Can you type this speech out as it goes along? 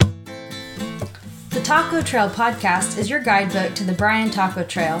Taco Trail podcast is your guidebook to the Bryan Taco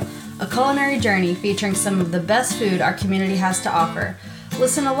Trail, a culinary journey featuring some of the best food our community has to offer.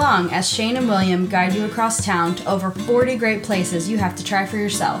 Listen along as Shane and William guide you across town to over 40 great places you have to try for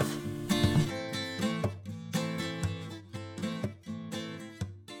yourself.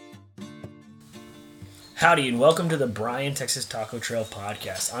 Howdy and welcome to the Bryan, Texas Taco Trail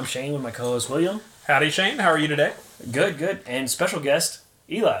podcast. I'm Shane with my co-host William. Howdy Shane, how are you today? Good. And special guest,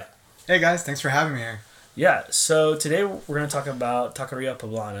 Eli. Hey guys, thanks for having me here. Yeah, so today we're going to talk about Taqueria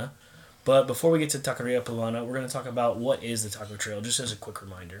Poblana. But before we get to Taqueria Poblana, we're going to talk about what is the Taco Trail, just as a quick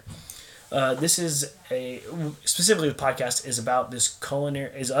reminder. Specifically the podcast is about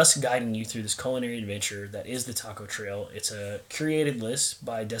is us guiding you through this culinary adventure that is the Taco Trail. It's a curated list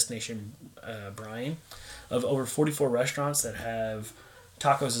by Destination Bryan of over 44 restaurants that have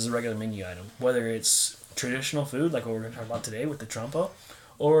tacos as a regular menu item, whether it's traditional food like what we're going to talk about today with the trompo,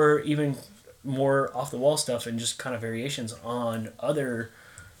 or even more off-the-wall stuff and just kind of variations on other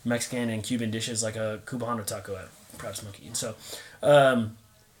Mexican and Cuban dishes like a cubano taco at Proudest Monkey. And so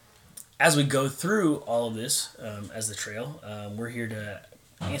as we go through all of this as the trail, we're here to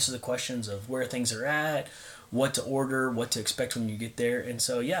answer the questions of where things are at, what to order, what to expect when you get there. And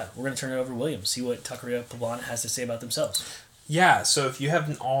so, yeah, we're going to turn it over to William, see what Taqueria Poblana has to say about themselves. Yeah, so if you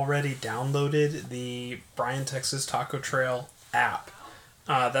haven't already downloaded the Bryan, Texas Taco Trail app,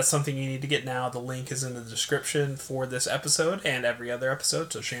 that's something you need to get now. The link is in the description for this episode and every other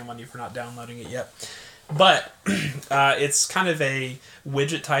episode, so shame on you for not downloading it yet. But it's kind of a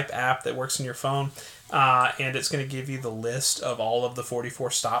widget-type app that works in your phone, and it's going to give you the list of all of the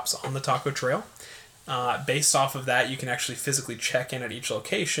 44 stops on the Taco Trail. Based off of that, you can actually physically check in at each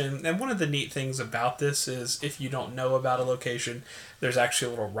location. And one of the neat things about this is if you don't know about a location, there's actually a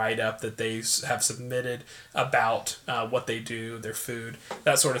little write-up that they have submitted about what they do, their food,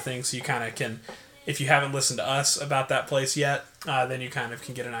 that sort of thing. So you kind of can, if you haven't listened to us about that place yet, then you kind of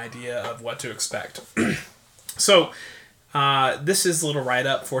can get an idea of what to expect. So this is a little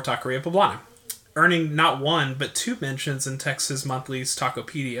write-up for Taqueria Poblana. Earning not one, but two mentions in Texas Monthly's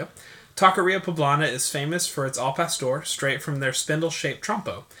Tacopedia, Taqueria Poblana is famous for its al pastor, straight from their spindle-shaped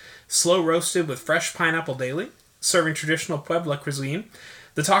trompo. Slow roasted with fresh pineapple daily, serving traditional Puebla cuisine,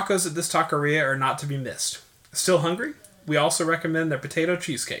 the tacos at this taqueria are not to be missed. Still hungry? We also recommend their potato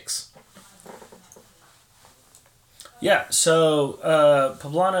cheesecakes. Yeah, so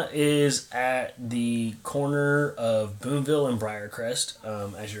Poblana is at the corner of Boonville and Briarcrest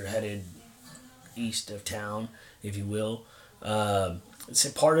as you're headed east of town, if you will. It's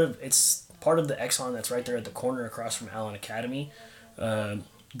part of the Exxon that's right there at the corner across from Allen Academy.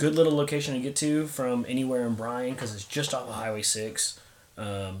 Good little location to get to from anywhere in Bryan because it's just off of Highway 6.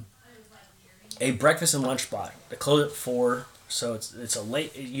 A breakfast and lunch spot. They close at 4, so it's a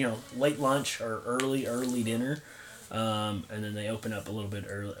late lunch or early dinner, and then they open up a little bit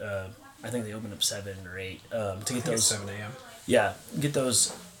early. I think they open up 7 or 8 to get those 7 a.m. Yeah, get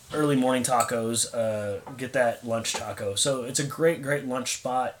those early morning tacos, get that lunch taco. So it's a great lunch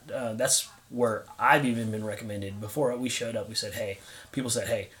spot. That's where I've even been recommended. Before we showed up, people said,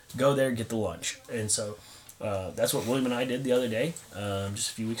 hey, go there, get the lunch. And so that's what William and I did the other day,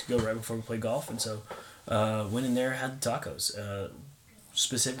 just a few weeks ago, right before we played golf. And so went in there, had the tacos.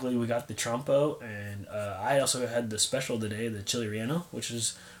 Specifically, we got the trompo, and I also had the special today, the chili relleno, which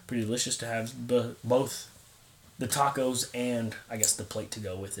is pretty delicious to have both the tacos and I guess the plate to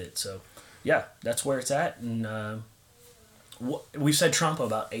go with it. So yeah, that's where it's at. And we've said trompo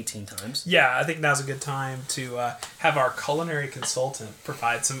about 18 times. Yeah, I think now's a good time to have our culinary consultant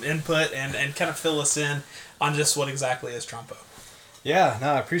provide some input and kind of fill us in on just what exactly is trompo. Yeah,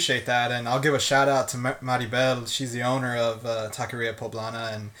 no, I appreciate that. And I'll give a shout out to Maribel. She's the owner of Taqueria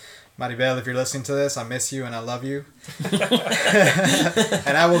Poblana. And Maribel, if you're listening to this, I miss you and I love you.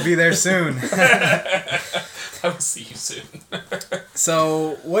 And I will be there soon. I will see you soon.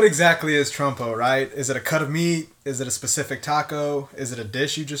 So, what exactly is trompo, right? Is it a cut of meat? Is it a specific taco? Is it a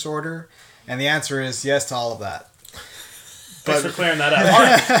dish you just order? And the answer is yes to all of that. Thanks for clearing that up. All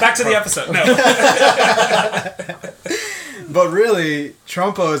right, back to the episode. No. But really,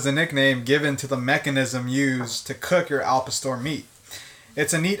 trompo is the nickname given to the mechanism used to cook your al pastor meat.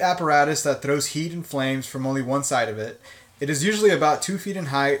 It's a neat apparatus that throws heat and flames from only one side of it. It is usually about 2 feet in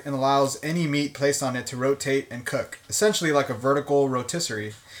height and allows any meat placed on it to rotate and cook, essentially like a vertical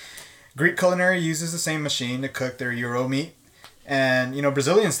rotisserie. Greek culinary uses the same machine to cook their gyro meat, and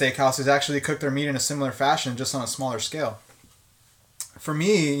Brazilian steakhouses actually cook their meat in a similar fashion, just on a smaller scale. For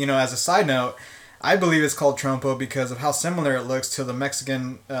me, as a side note, I believe it's called trompo because of how similar it looks to the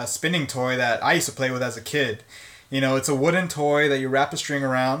Mexican spinning toy that I used to play with as a kid. It's a wooden toy that you wrap a string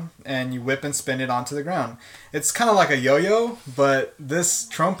around and you whip and spin it onto the ground. It's kind of like a yo-yo, but this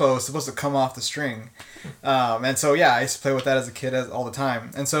trompo is supposed to come off the string. And so, yeah, I used to play with that as a kid all the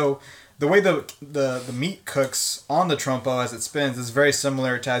time. And so the way the meat cooks on the trompo as it spins is very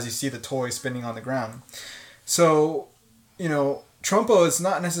similar to as you see the toy spinning on the ground. So, trompo is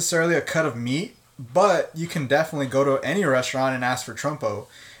not necessarily a cut of meat, but you can definitely go to any restaurant and ask for trompo.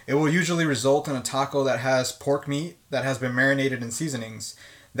 It will usually result in a taco that has pork meat that has been marinated in seasonings.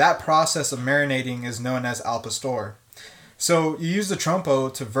 That process of marinating is known as al pastor. So you use the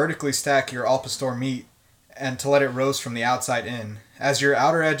trompo to vertically stack your al pastor meat and to let it roast from the outside in. As your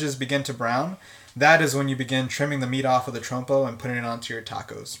outer edges begin to brown, that is when you begin trimming the meat off of the trompo and putting it onto your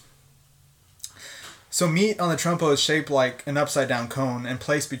tacos. So meat on the trompo is shaped like an upside down cone and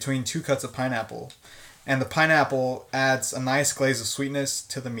placed between 2 cuts of pineapple. And the pineapple adds a nice glaze of sweetness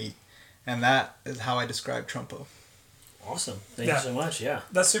to the meat. And that is how I describe trompo. Awesome. Thank you so much. Yeah.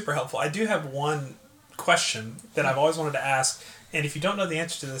 That's super helpful. I do have one question that I've always wanted to ask. And if you don't know the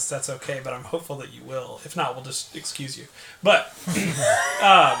answer to this, that's okay. But I'm hopeful that you will. If not, we'll just excuse you. But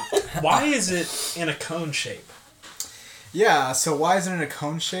why is it in a cone shape? Yeah, so why is it in a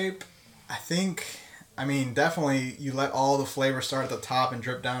cone shape? Definitely you let all the flavor start at the top and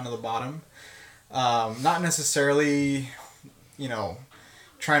drip down to the bottom. Not necessarily,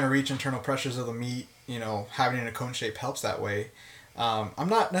 trying to reach internal pressures of the meat, having it in a cone shape helps that way. I'm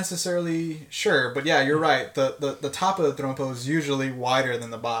not necessarily sure, but yeah, you're right. The top of the trompo is usually wider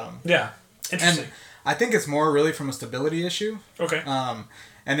than the bottom. Yeah, interesting. And I think it's more really from a stability issue. Okay.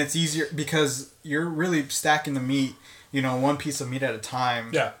 And it's easier because you're really stacking the meat, one piece of meat at a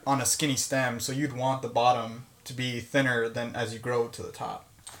time on a skinny stem. So you'd want the bottom to be thinner than as you grow to the top.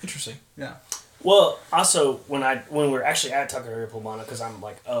 Interesting. Yeah. Well, also, when we're actually at Taqueria Poblana, because I'm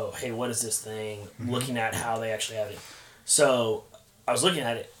like, oh, hey, what is this thing? Mm-hmm. Looking at how they actually have it. So I was looking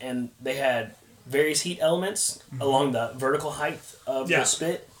at it, and they had various heat elements along the vertical height of the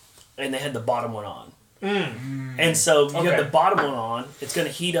spit, and they had the bottom one on. And so you have the bottom one on, it's going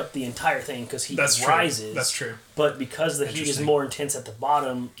to heat up the entire thing because heat rises. True. That's true. But because the heat is more intense at the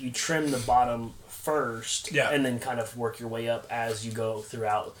bottom, you trim the bottom first and then kind of work your way up as you go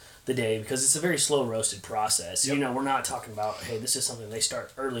throughout the day because it's a very slow roasted process. Yep. We're not talking about, hey, this is something they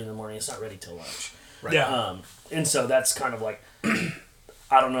start early in the morning. It's not ready till lunch. Right. Yeah. And so that's kind of like,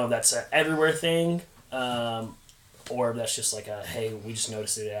 I don't know if that's an everywhere thing or if that's just like a, hey, we just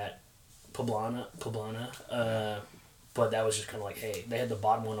noticed it at Poblana. But that was just kind of like, hey, they had the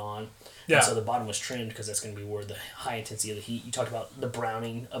bottom one on. Yeah. And so the bottom was trimmed because that's going to be where the high intensity of the heat. You talked about the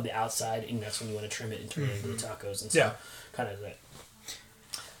browning of the outside, and that's when you want to trim it and turn it into the tacos. And so kind of that.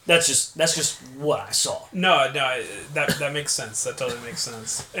 That's just what I saw. No, that makes sense. That totally makes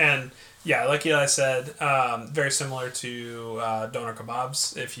sense. And yeah, like Eli said, very similar to doner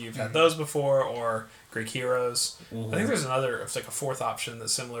kebabs, if you've had those before, or Greek heroes. I think there's it's like a fourth option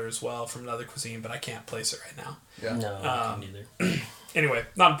that's similar as well from another cuisine, but I can't place it right now. Yeah. No, I can't either. Anyway,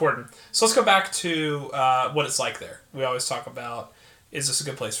 not important. So let's go back to what it's like there. We always talk about, is this a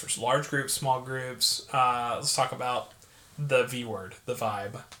good place for large groups, small groups? Let's talk about the V word, the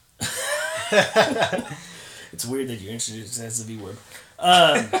vibe. It's weird that you introduced it as the V word.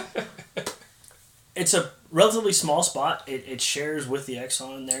 It's a relatively small spot. It shares with the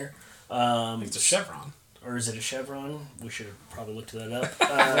Exxon there. It's a Chevron. Or is it a Chevron? We should have probably looked that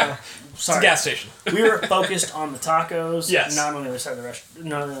up. It's a gas station. We were focused on the tacos, yes. Not on the other side of the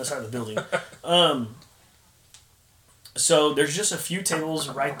not on the other side of the building. So there's just a few tables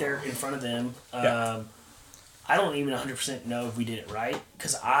right there in front of them. I don't even 100% know if we did it right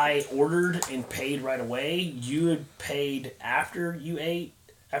because I ordered and paid right away. You had paid after you ate,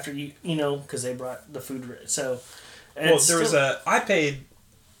 because they brought the food. So, I paid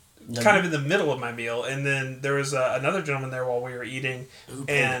kind of in the middle of my meal, and then there was another gentleman there while we were eating,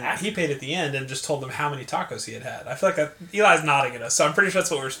 and he paid at the end and just told them how many tacos he had. I feel like Eli's nodding at us, so I'm pretty sure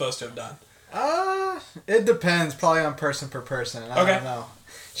that's what we were supposed to have done. It depends, probably on person per person. I don't know.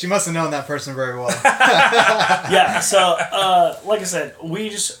 She must have known that person very well. Yeah, so like I said,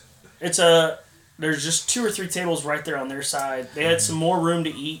 there's just 2 or 3 tables right there on their side. They had some more room to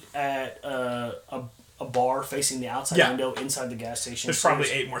eat at a bar facing the outside window inside the gas station. There's probably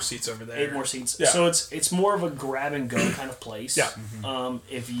 8 more seats over there. 8 more seats. Yeah. So it's more of a grab and go kind of place. Yeah. Mm-hmm.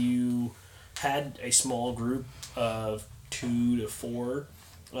 If you had a small group of 2 to 4,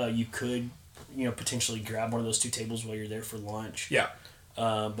 you could potentially grab one of those 2 tables while you're there for lunch. Yeah.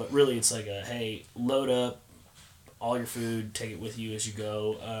 But really, it's like hey, load up all your food, take it with you as you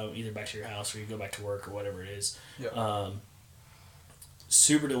go, either back to your house or you go back to work or whatever it is. Yeah.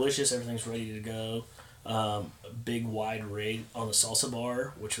 Super delicious. Everything's ready to go. A big wide rig on the salsa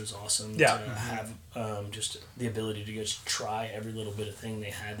bar, which was awesome Yeah. to have just the ability to just try every little bit of thing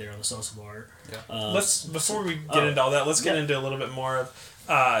they had there on the salsa bar. Yeah. Before we get into all that, let's get into a little bit more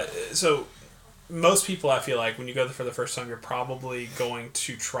of so most people, I feel like when you go there for the first time, you're probably going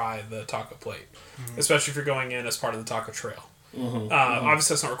to try the taco plate, especially if you're going in as part of the taco trail.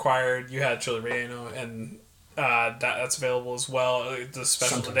 Obviously that's not required. You had chili relleno, and that's available as well. The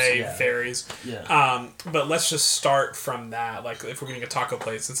special Sometimes, today varies. Yeah. But let's just start from that. Like if we're getting a taco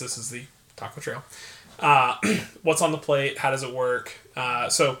plate, since this is the taco trail, what's on the plate? How does it work?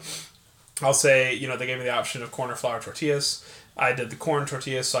 So I'll say, they gave me the option of corn or flour tortillas. I did the corn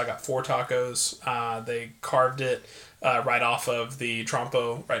tortillas, so I got 4 tacos. They carved it right off of the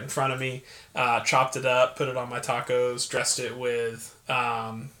trompo right in front of me, chopped it up, put it on my tacos, dressed it with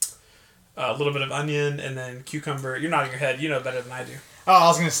a little bit of onion and then cucumber. You're nodding your head. You know better than I do. Oh, I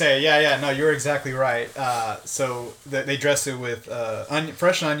was going to say, no, you're exactly right. So they dress it with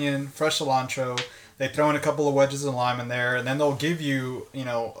fresh onion, fresh cilantro. They throw in a couple of wedges of lime in there, and then they'll give you,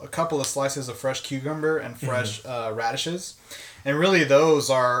 a couple of slices of fresh cucumber and fresh radishes. And really those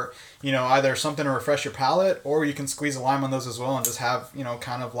are, either something to refresh your palate, or you can squeeze a lime on those as well and just have,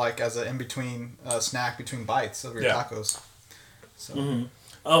 kind of like as an in-between snack between bites of your tacos. So.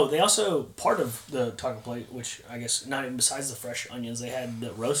 Oh, they also, part of the taco plate, which I guess not even besides the fresh onions, they had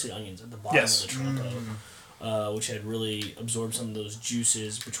the roasted onions at the bottom of the trompo, which had really absorbed some of those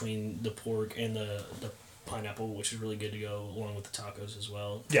juices between the pork and the pineapple, which is really good to go along with the tacos as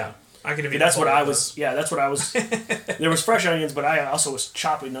well. Yeah. I could have that's what I was. Yeah, that's what I was. There was fresh onions, but I also was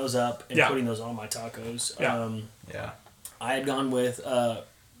chopping those up and putting those on my tacos. I had gone with. I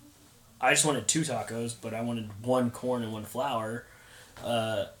just wanted 2 tacos, but I wanted 1 corn and 1 flour,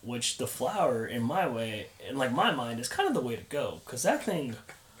 which the flour, in my way, in like my mind, is kind of the way to go because that thing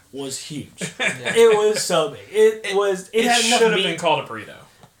was huge. It was so big. It had should have been called a burrito.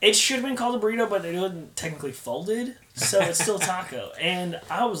 It should have been called a burrito, but it wasn't technically folded, so it's still taco. And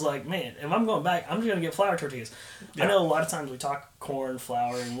I was like, man, if I'm going back, I'm just going to get flour tortillas. I know a lot of times we talk corn,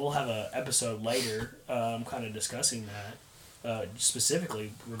 flour, and we'll have an episode later kind of discussing that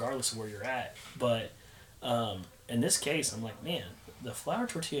specifically, regardless of where you're at. But in this case, I'm like, man, the flour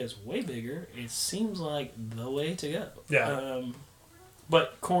tortilla is way bigger. It seems like the way to go. Yeah.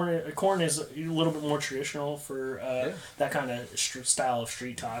 But corn is a little bit more traditional for that kind of style of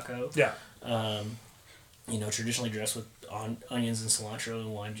street taco. Yeah. Traditionally dressed with onions and cilantro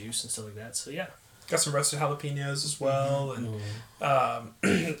and lime juice and stuff like that. So yeah. Got some roasted jalapenos as well, and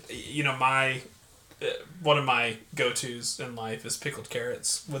my one of my go-tos in life is pickled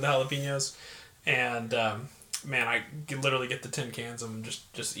carrots with the jalapenos, and man, I can literally get the tin cans and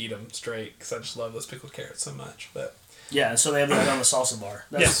just eat them straight because I just love those pickled carrots so much. But yeah, so they have that on the salsa bar.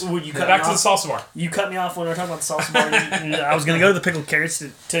 Yes. You cut back to the salsa bar. You cut me off when we were talking about the salsa bar. I was going to go to the pickled carrots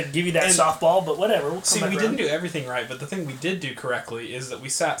to give you that softball, but whatever. We didn't do everything right, but the thing we did do correctly is that we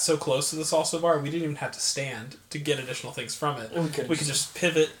sat so close to the salsa bar, we didn't even have to stand to get additional things from it. We could just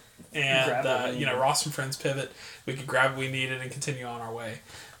pivot and, Ross and Friends pivot. We could grab what we needed and continue on our way.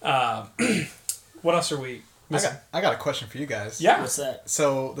 What else are we... I got a question for you guys. Yeah. What's that?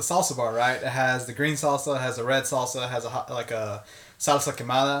 So the salsa bar, right? It has the green salsa, it has a red salsa, it has a salsa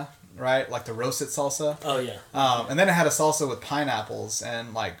quemada, right? Like the roasted salsa. Oh yeah. And then it had a salsa with pineapples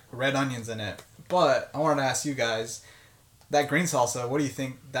and like red onions in it. But I wanted to ask you guys, that green salsa, what do you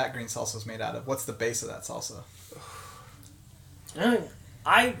think that green salsa is made out of? What's the base of that salsa?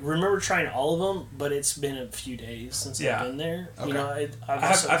 I remember trying all of them, but it's been a few days since I've been there. Okay.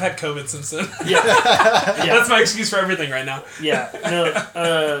 I've had COVID since then. Yeah. That's my excuse for everything right now. Yeah.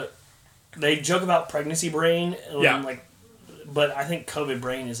 No. They joke about pregnancy brain. But I think COVID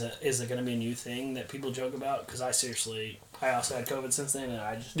brain is going to be a new thing that people joke about because I also had COVID since then, and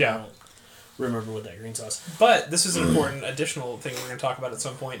I just don't remember what that green sauce. But this is an important additional thing we're going to talk about at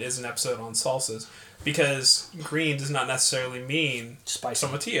some point is an episode on salsas. Because green does not necessarily mean spicy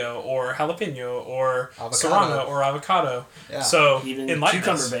tomatillo or jalapeno or avocado. serrano or avocado. Yeah. So even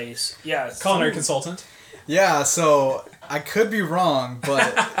cucumber base. Yeah. Culinary consultant. Yeah, so I could be wrong,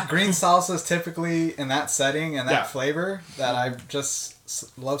 but green salsa is typically in that setting and that flavor that I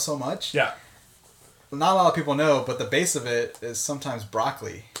just love so much. Yeah. Not a lot of people know, but the base of it is sometimes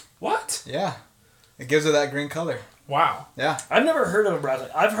broccoli. What? Yeah. It gives it that green color. Wow. Yeah. I've never heard of a broccoli.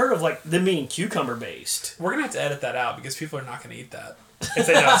 I've heard of them being cucumber based. We're going to have to edit that out because people are not going to eat that. if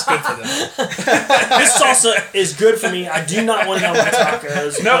they know it's good for them. This salsa is good for me. I do not want to have my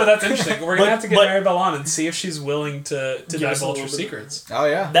tacos. No, but that's interesting. We're going to have to get but- Maribel on and see if she's willing to Give us a divulge little her bit. secrets. Oh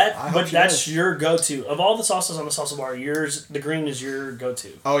yeah. But that's your go-to. Of all the salsas on the salsa bar, the green is your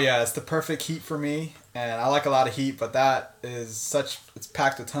go-to. Oh yeah, it's the perfect heat for me, and I like a lot of heat, but that is it's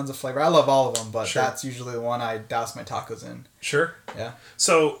packed with tons of flavor. I love all of them, but Sure. that's usually the one I douse my tacos in. Sure. Yeah.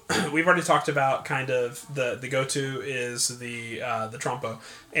 So we've already talked about kind of the go-to is the trompo,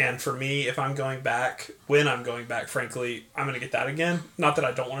 and for me, when I'm going back, frankly, I'm going to get that again. Not that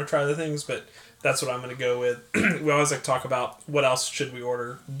I don't want to try other things, but that's what I'm going to go with. We always like to talk about what else should we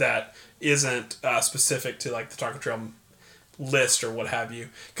order that isn't specific to like the Taco Trail list or what have you.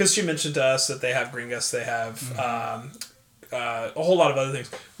 Because she mentioned to us that they have gringas, they have a whole lot of other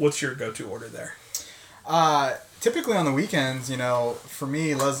things. What's your go-to order there? Typically on the weekends, for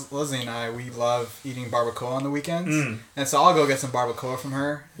me, Leslie and I, we love eating barbacoa on the weekends. And so I'll go get some barbacoa from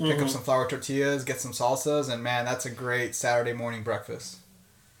her, pick up some flour tortillas, get some salsas, and man, that's a great Saturday morning breakfast.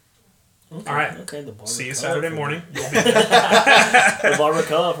 Okay. All right. Okay. The barbacoa. See you Saturday morning. The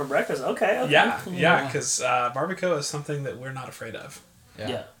barbacoa for breakfast. Okay. Yeah, because barbacoa is something that we're not afraid of.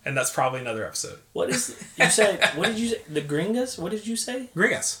 Yeah. And that's probably another episode. What did you say? The gringas? What did you say?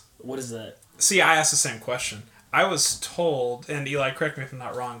 Gringas. What is that? See, I asked the same question. I was told, and Eli, correct me if I'm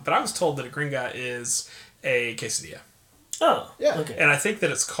not wrong, but I was told that a gringa is a quesadilla. Oh. Yeah. Okay. And I think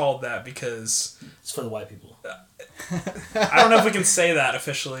that it's called that because It's for the white people. I don't know if we can say that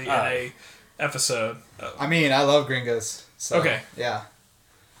officially in a episode. I mean, I love gringas. So, Okay. Yeah.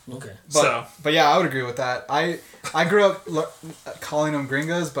 Okay. But yeah, I would agree with that. I grew up calling them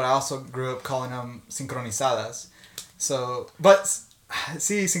gringas, but I also grew up calling them sincronizadas. So, but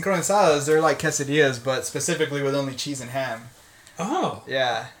see, sincronizadas, they're like quesadillas, but specifically with only cheese and ham. Oh.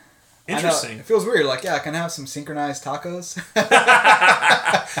 Yeah. Interesting. It feels weird. Like, yeah, I can have some synchronized tacos.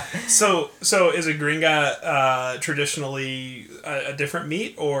 So is a gringa traditionally a different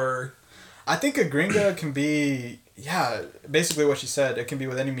meat, or? I think a gringa can be, yeah, basically what she said. It can be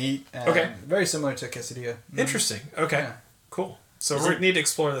with any meat. And Okay. Very similar to a quesadilla. Interesting. Okay. Yeah. Cool. So we need to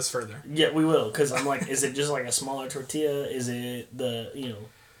explore this further. Yeah, we will. Because I'm like, is it just like a smaller tortilla? Is it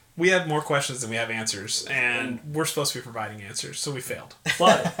We have more questions than we have answers, and we're supposed to be providing answers, so we failed.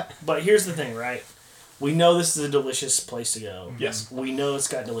 But here's the thing, right? We know this is a delicious place to go. Yes. We know it's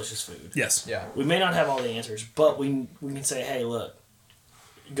got delicious food. Yes. Yeah. We may not have all the answers, but we can say, hey, look,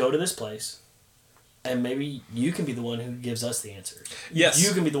 go to this place, and maybe you can be the one who gives us the answers. Yes.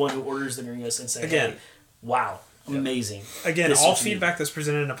 You can be the one who orders the gringos and say, Again. hey, wow, amazing. Again, This is all what you need. feedback that's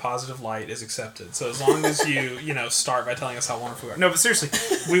presented in a positive light is accepted. So as long as you, start by telling us how wonderful we are. No, but seriously,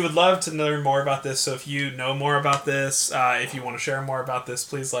 we would love to learn more about this. So if you know more about this, if you want to share more about this,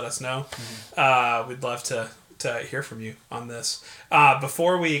 please let us know. We'd love to hear from you on this.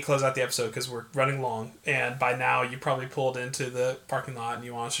 Before we close out the episode, because we're running long, and by now you probably pulled into the parking lot and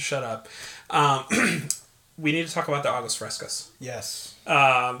you want us to shut up, we need to talk about the Aguas Frescas. Yes.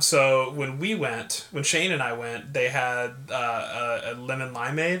 So when Shane and I went, they had a lemon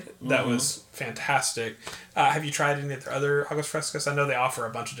limeade that was fantastic. Have you tried any of their other Aguas Frescas? I know they offer a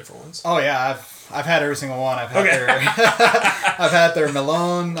bunch of different ones. Oh yeah, I've had every single one. I've had I've had their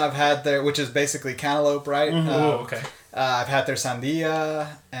melon. I've had their, which is basically cantaloupe, right? Okay. I've had their sandia,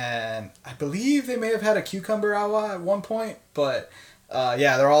 and I believe they may have had a cucumber agua at one point, but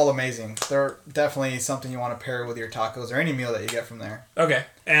yeah, they're all amazing. They're definitely something you want to pair with your tacos or any meal that you get from there. Okay.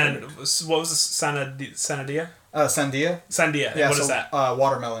 And what was the sandia? Sandia. Sandia. Yeah, What so, is that?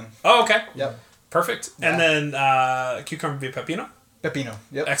 Watermelon. Oh, okay. Yep. Perfect. Yeah. And then cucumber via pepino? Pepino.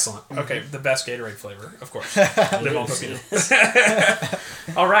 Yep. Excellent. Okay, the best Gatorade flavor, of course. Limon pepino.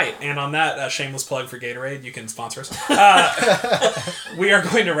 All right, and on that shameless plug for Gatorade, you can sponsor us. We are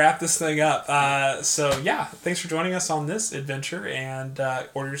going to wrap this thing up. So yeah, thanks for joining us on this adventure, and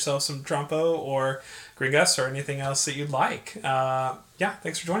order yourself some trompo or gringas or anything else that you'd like. Yeah,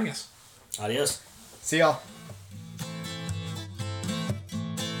 thanks for joining us. Adios. See y'all.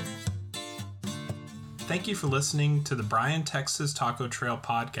 Thank you for listening to the Bryan, Texas Taco Trail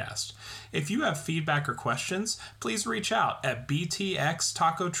podcast. If you have feedback or questions, please reach out at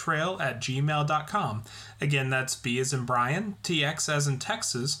btxtacotrail@gmail.com. Again, that's B as in Brian, TX as in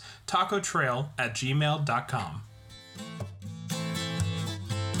Texas, tacotrail@gmail.com.